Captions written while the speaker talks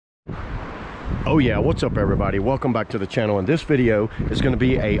Oh yeah, what's up everybody? Welcome back to the channel. And this video is going to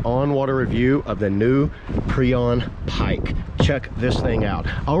be a on-water review of the new Prijon Pike. Check this thing out.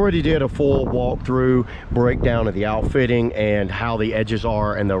 I already did a full walkthrough breakdown of the outfitting and how the edges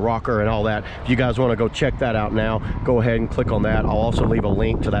are and the rocker and all that. If you guys want to go check that out now, go ahead and click on that. I'll also leave a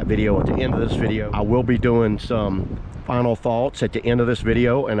link to that video at the end of this video. I will be doing some final thoughts at the end of this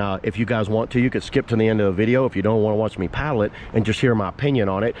video, and if you guys want to, you could skip to the end of the video if you don't want to watch me paddle it and just hear my opinion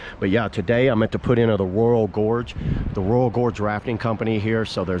on it. But yeah, today I meant to put in the Royal Gorge rafting company here,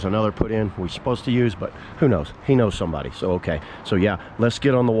 so there's another put in we're supposed to use, but who knows, he knows somebody. So okay, so yeah, let's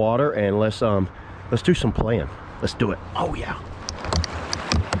get on the water and let's do some playing. Let's do it. Oh yeah.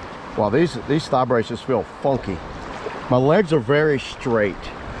 Wow, these thigh braces feel funky. My legs are very straight.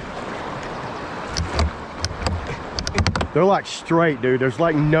 They're like straight, dude. There's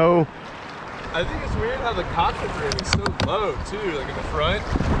like no... I think it's weird how the cockpit rim is so low too, like in the front.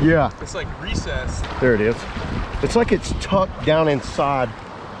 Yeah. It's like recessed. There it is. It's like it's tucked down inside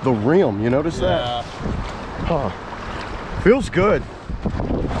the rim. You notice that? Huh. Feels good.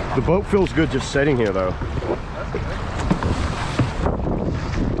 The boat feels good just sitting here though. That's good.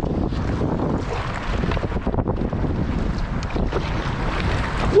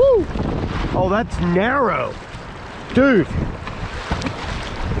 Woo! Oh, that's narrow. Dude,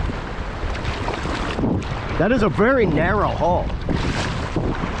 that is a very narrow hull.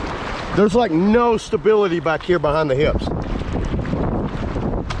 There's like no stability back here behind the hips.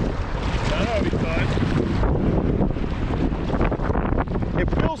 That'll be fun. It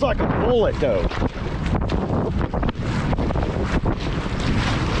feels like a bullet though.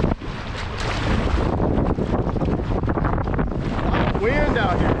 Wind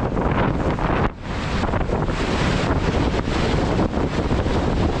out here.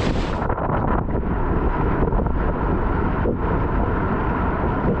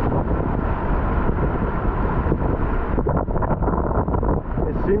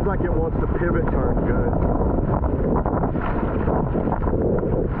 Seems like it wants to pivot turn good.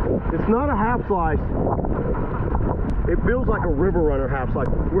 It's not a half slice. It feels like a river runner half slice,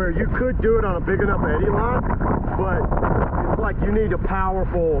 where you could do it on a big enough eddy line, but it's like you need a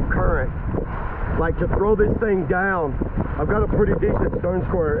powerful current. Like to throw this thing down, I've got a pretty decent stern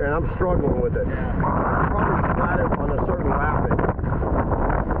square and I'm struggling with it. I'll probably flat it on a certain rapid.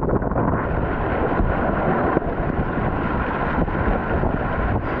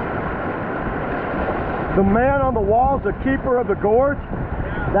 The man on the wall is the keeper of the gorge.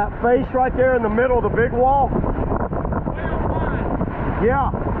 Yeah. That face right there in the middle of the big wall.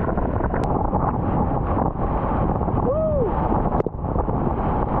 Yeah. Woo.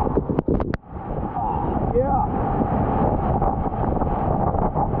 Yeah.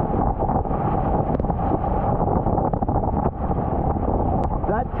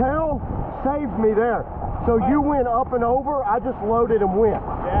 That tail saved me there. So you went up and over, I just loaded and went.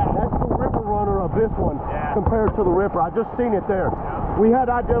 Yeah. That's the river runner of this one compared to the Ripper. I just seen it there. Yeah. We had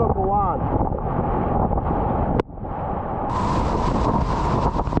identical lines.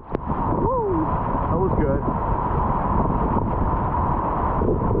 Woo! That was good.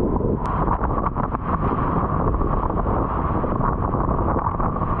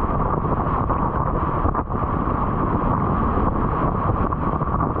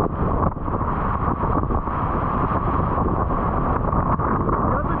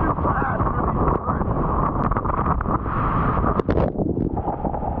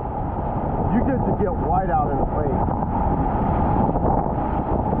 Get white out in the face.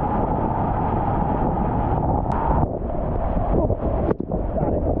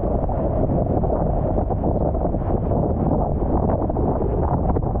 Got it.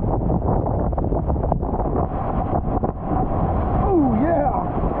 Oh yeah!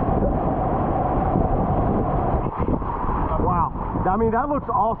 Wow. I mean, that looks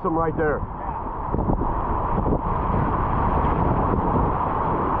awesome right there.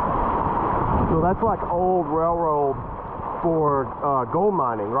 So that's like old railroad for gold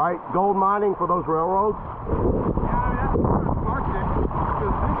mining, right? Gold mining for those railroads? Yeah, I mean, that's where it sparked it.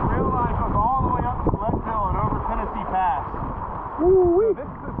 Because this rail line goes all the way up to Leadville and over Tennessee Pass. Woo-wee. So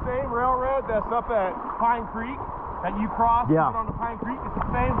this is the same railroad that's up at Pine Creek that you cross on the Pine Creek. It's the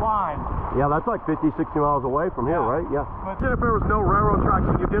same line. Yeah, that's like 50, 60 miles away from here, right? Yeah. But if there was no railroad tracks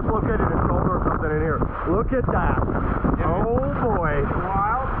and you dislocated a shoulder or something in here. Look at that. Yeah. Oh boy.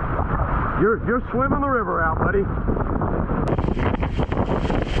 Wild. You're swimming the river out, buddy.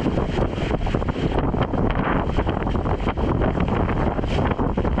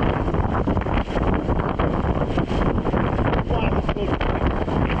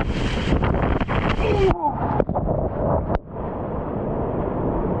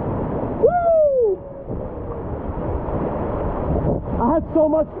 That's so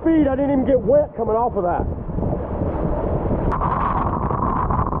much speed, I didn't even get wet coming off of that.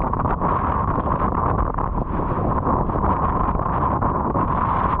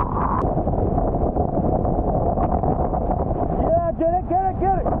 Yeah, get it, get it,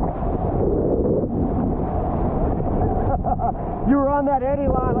 get it. You were on that eddy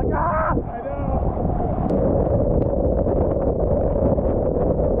line like, ah! I know.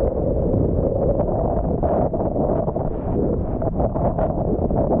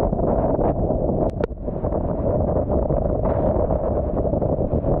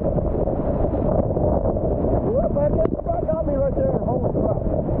 Got me right there. Holy crap. To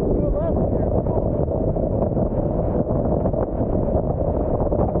the left here.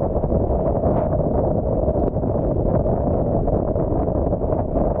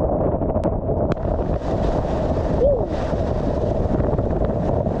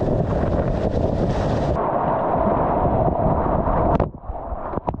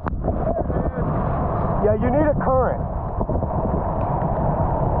 Yeah, you need a current.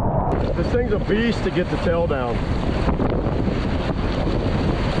 This thing's a beast to get the tail down.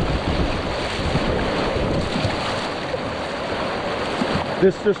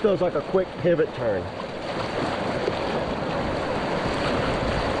 This just does like a quick pivot turn.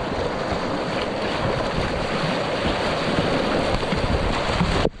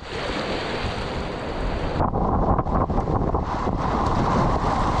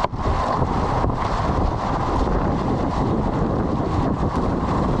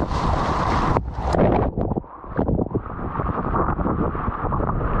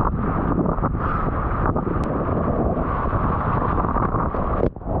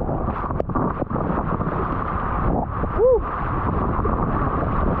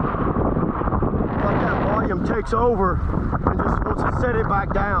 Takes over and just wants to set it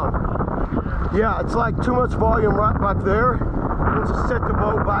back down. Yeah, it's like too much volume right back there. Wants to set the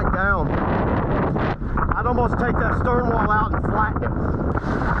boat back down. I'd almost take that stern wall out and flatten it.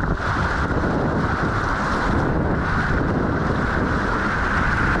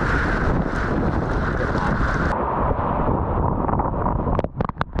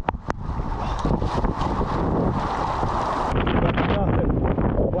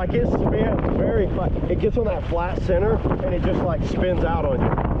 Like it spins very flat. It gets on that flat center and it just like spins out on you.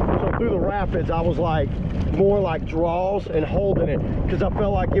 So through the rapids, I was like more like draws and holding it because I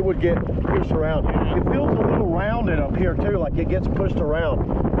felt like it would get pushed around. It feels a little rounded up here too, like it gets pushed around.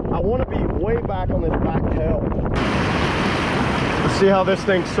 I want to be way back on this back tail. Let's see how this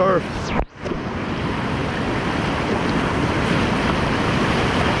thing surfs.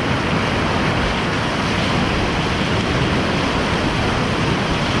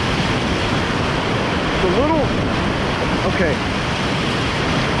 Okay.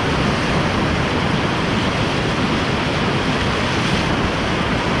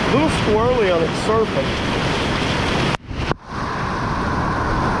 A little squirrely on its surfing.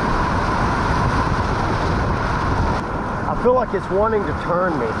 I feel like it's wanting to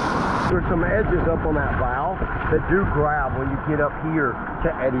turn me. There's some edges up on that bow that do grab when you get up here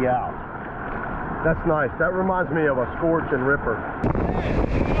to eddy out. That's nice. That reminds me of a Scorch and Ripper.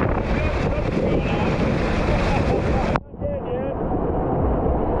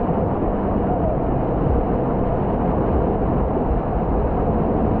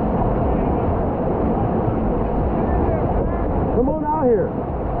 Come on out here.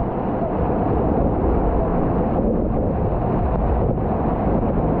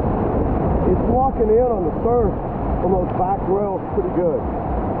 It's locking in on the surf on those back rails pretty good.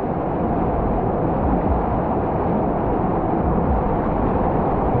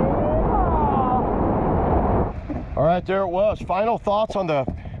 All right, there it was. Final thoughts on the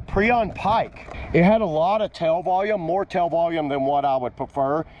Prijon Pike. It had a lot of tail volume, more tail volume than what I would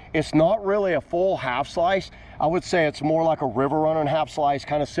prefer. It's not really a full half slice. I would say it's more like a river runner half slice,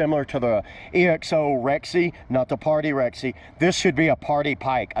 kind of similar to the EXO Rexy, not the Party Rexy. This should be a party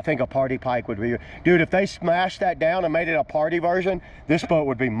pike. I think a party pike would be, dude, if they smashed that down and made it a party version, this boat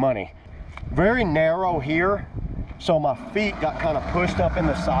would be money. Very narrow here, so my feet got kind of pushed up in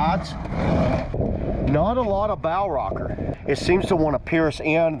the sides. Not a lot of bow rocker. It seems to want to pierce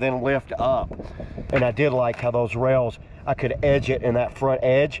in, then lift up. And I did like how those rails, I could edge it in that front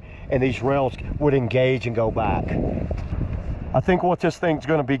edge, and these rails would engage and go back. I think what this thing's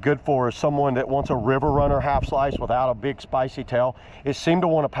going to be good for is someone that wants a river runner half slice without a big spicy tail. It seemed to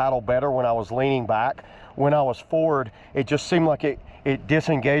want to paddle better when I was leaning back. When I was forward, it just seemed like it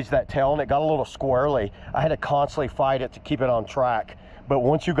disengaged that tail and it got a little squirrely. I had to constantly fight it to keep it on track. But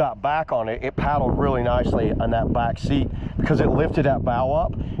once you got back on it, it paddled really nicely on that back seat because it lifted that bow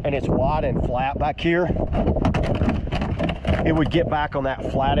up and it's wide and flat back here. it would get back on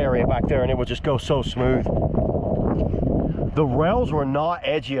that flat area back there and it would just go so smooth. The rails were not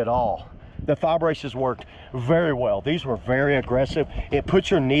edgy at all. The thigh braces worked very well. These were very aggressive. It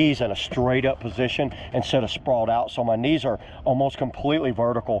puts your knees in a straight up position instead of sprawled out. So my knees are almost completely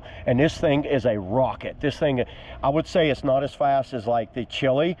vertical. And this thing is a rocket. This thing, I would say it's not as fast as like the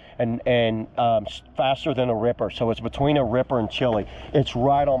Chili and faster than a Ripper. So it's between a Ripper and Chili. It's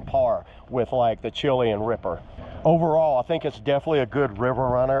right on par with like the Chili and Ripper. Overall, I think it's definitely a good river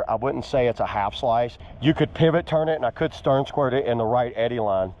runner. I wouldn't say it's a half slice. You could pivot turn it and I could stern squirt it in the right eddy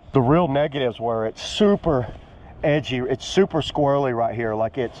line. The real negatives were it's super edgy. It's super squirrely right here.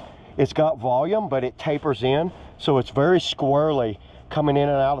 Like it's got volume, but it tapers in. So it's very squirrely coming in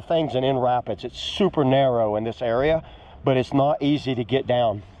and out of things. And in rapids, it's super narrow in this area, but it's not easy to get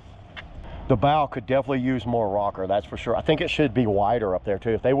down. The bow could definitely use more rocker, that's for sure. I think it should be wider up there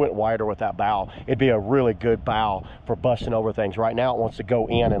too. If they went wider with that bow, it'd be a really good bow for busting over things. Right now it wants to go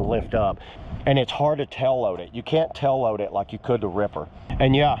in and lift up, and it's hard to tail load it. You can't tail load it like you could the Ripper.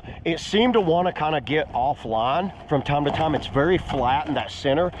 And yeah, it seemed to want to kind of get offline from time to time. It's very flat in that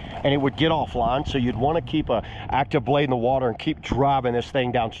center and it would get offline, so you'd want to keep a active blade in the water and keep driving this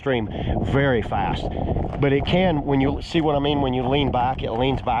thing downstream very fast. But it can, when you see what I mean, when you lean back, it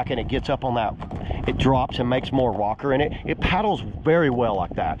leans back and it gets up on that, it drops and makes more rocker in it. It paddles very well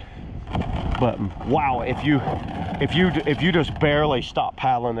like that. But wow, if you just barely stop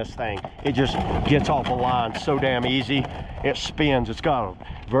paddling this thing, it just gets off the line so damn easy. It spins. It's got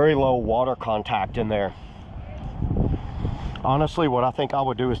a very low water contact in there. Honestly, what I think I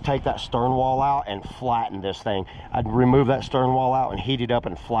would do is take that stern wall out and flatten this thing. I'd remove that stern wall out and heat it up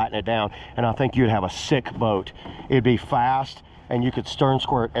and flatten it down, and I think you'd have a sick boat. It'd be fast and you could stern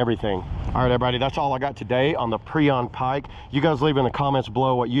squirt everything. All right, everybody, that's all I got today on the Prijon Pike. You guys leave in the comments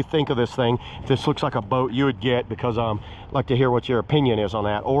below what you think of this thing. If this looks like a boat you would get, because I'd like to hear what your opinion is on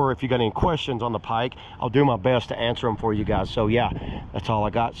that. Or if you got any questions on the Pike, I'll do my best to answer them for you guys. So yeah, that's all I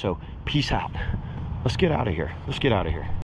got. So peace out. Let's get out of here. Let's get out of here.